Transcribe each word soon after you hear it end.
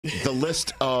the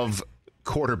list of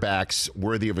quarterbacks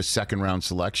worthy of a second-round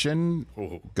selection.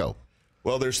 Go.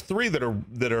 Well, there's 3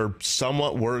 that are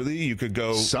somewhat worthy. You could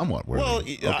go somewhat worthy. Well,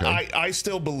 okay. I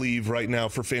still believe right now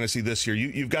for fantasy this year,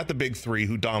 you've got the big 3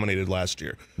 who dominated last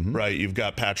year, right? You've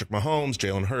got Patrick Mahomes,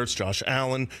 Jalen Hurts, Josh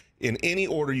Allen. In any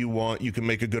order you want, you can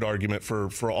make a good argument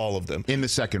for all of them. In the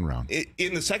second round.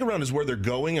 In the second round is where they're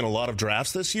going in a lot of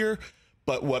drafts this year.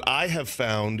 But what I have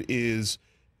found is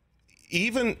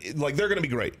even like they're going to be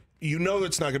great. You know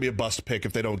it's not going to be a bust pick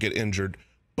if they don't get injured.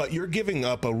 But you're giving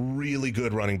up a really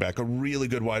good running back, a really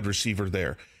good wide receiver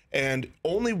there. And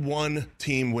only one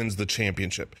team wins the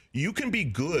championship. You can be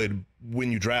good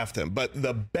when you draft them, but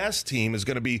the best team is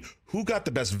going to be who got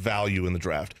the best value in the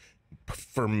draft.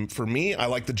 For me, I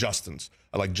like the Justins.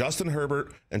 I like Justin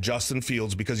Herbert and Justin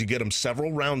Fields because you get them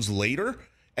several rounds later,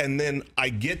 and then I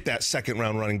get that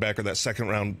second-round running back or that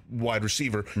second-round wide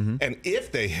receiver. And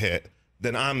if they hit,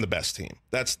 then I'm the best team.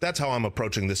 That's how I'm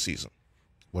approaching this season.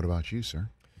 What about you, sir?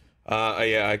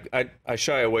 I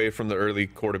shy away from the early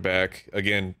quarterback.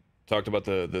 Again, talked about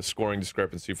the scoring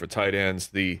discrepancy for tight ends.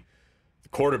 The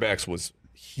quarterbacks was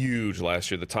huge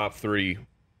last year. The top 3,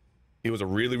 it was a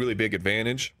really, really big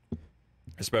advantage,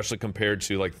 especially compared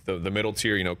to like the middle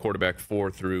tier, quarterback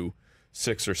 4 through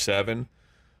 6 or 7,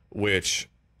 which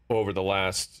over the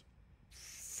last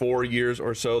 4 years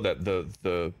or so, that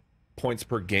the points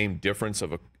per game difference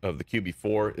of the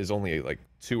QB4 is only like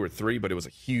 2 or 3, but it was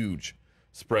a huge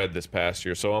spread this past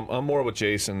year. So I'm more with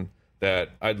Jason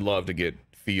that I'd love to get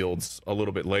Fields a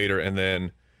little bit later, and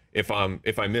then if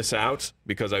I miss out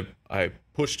because I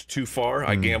pushed too far,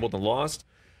 I gambled and lost,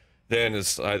 then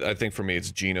I think for me it's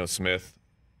Geno Smith.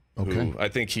 Okay. Who I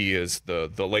think he is the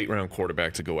late round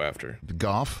quarterback to go after.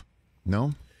 Goff?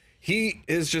 No? He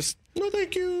is just No,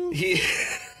 thank you. He's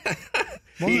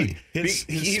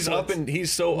up and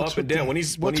down.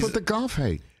 What's with the Goff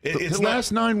hate? The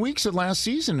last 9 weeks of last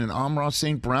season, and Amon-Ra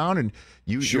St. Brown, and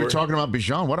you're talking about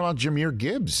Bijan. What about Jahmyr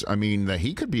Gibbs? I mean,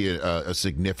 he could be a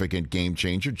significant game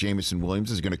changer. Jamison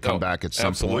Williams is going to come back at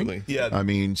some point. Yeah. I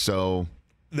mean, so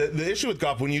the issue with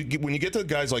Goff, when you get to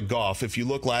guys like Goff, if you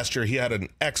look last year, he had an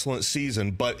excellent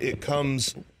season, but it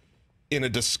comes in a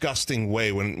disgusting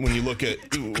way when you look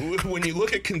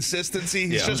at consistency.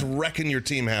 He's just wrecking your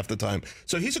team half the time.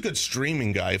 So he's a good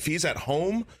streaming guy. If he's at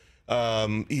home,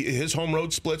 his home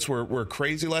road splits were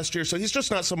crazy last year. So he's just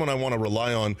not someone I want to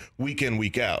rely on week in,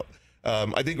 week out.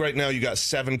 I think right now you got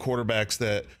 7 quarterbacks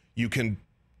that you can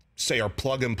say are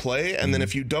plug and play. And then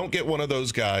if you don't get one of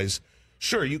those guys,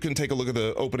 sure, you can take a look at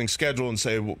the opening schedule and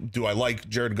say, well, do I like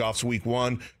Jared Goff's week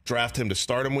 1? Draft him to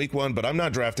start him week 1. But I'm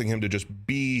not drafting him to just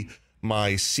be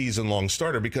my season-long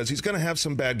starter because he's going to have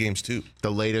some bad games too. The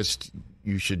latest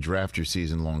you should draft your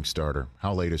season-long starter.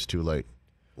 How late is too late?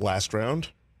 Last round?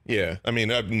 Yeah. I mean,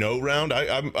 no round.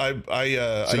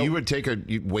 So you would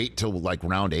you wait till like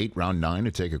round 8, round 9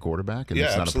 to take a quarterback, and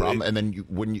that's not absolutely. a problem. And then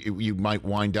you might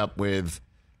wind up with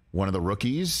one of the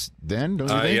rookies. Then don't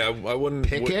you think? Yeah, I wouldn't.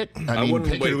 Pickett.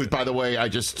 Pickett, who, by the way, I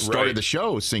just started the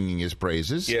show singing his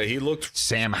praises. Yeah, he looked.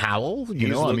 Sam Howell. He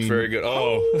looked very good.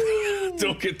 Oh,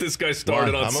 don't get this guy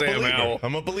started on Sam Howell.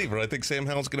 I'm a believer. I think Sam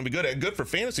Howell's going to be good. And good for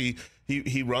fantasy.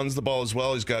 He runs the ball as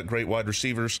well. He's got great wide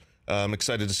receivers. I'm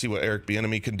excited to see what Eric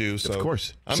Bieniemy can do. So, of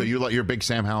course. So you're a big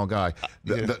Sam Howell guy.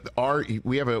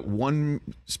 We have one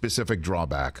specific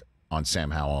drawback on Sam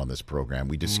Howell on this program.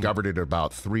 We discovered it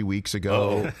about 3 weeks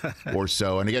ago or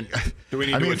so. And again, do we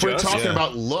need if we're talking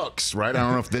about looks, right? I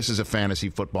don't know if this is a fantasy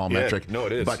football metric. No,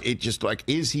 it is. But it just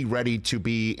is he ready to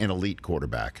be an elite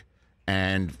quarterback?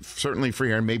 And certainly for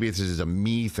hair, maybe this is a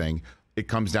me thing. It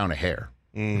comes down to hair.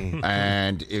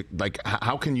 And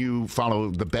how can you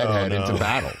follow the bedhead into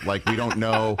battle? Like, we don't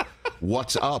know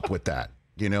what's up with that.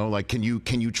 Can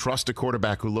you trust a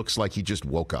quarterback who looks like he just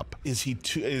woke up? Is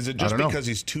it just because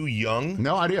he's too young?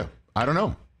 No idea. I don't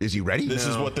know. Is he ready? This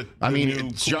is what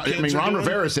Ron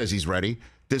Rivera says he's ready.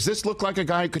 Does this look like a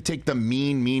guy who could take the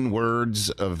mean words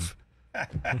of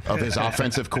his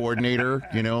offensive coordinator?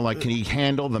 Can he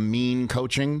handle the mean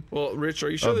coaching? Well, Rich, are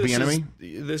you sure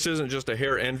this isn't just a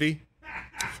hair envy?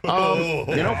 Look,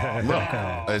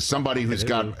 as somebody who's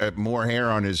got more hair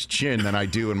on his chin than I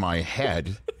do in my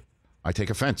head, I take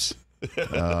offense.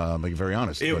 I'll be very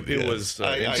honest. It was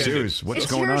serious. What's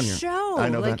going on here? It's your show. I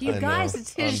know like that. you guys,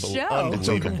 it's his show.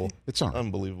 Unbelievable. It's all right.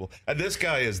 Unbelievable. This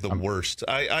guy is the worst.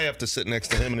 I have to sit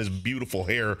next to him and his beautiful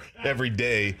hair every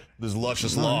day, his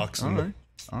luscious locks. All right.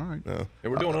 And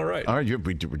we're doing all right. All right,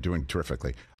 we're doing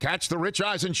terrifically. Catch the Rich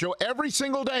Eisen Show every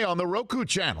single day on the Roku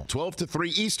channel, 12 to 3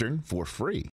 Eastern, for free.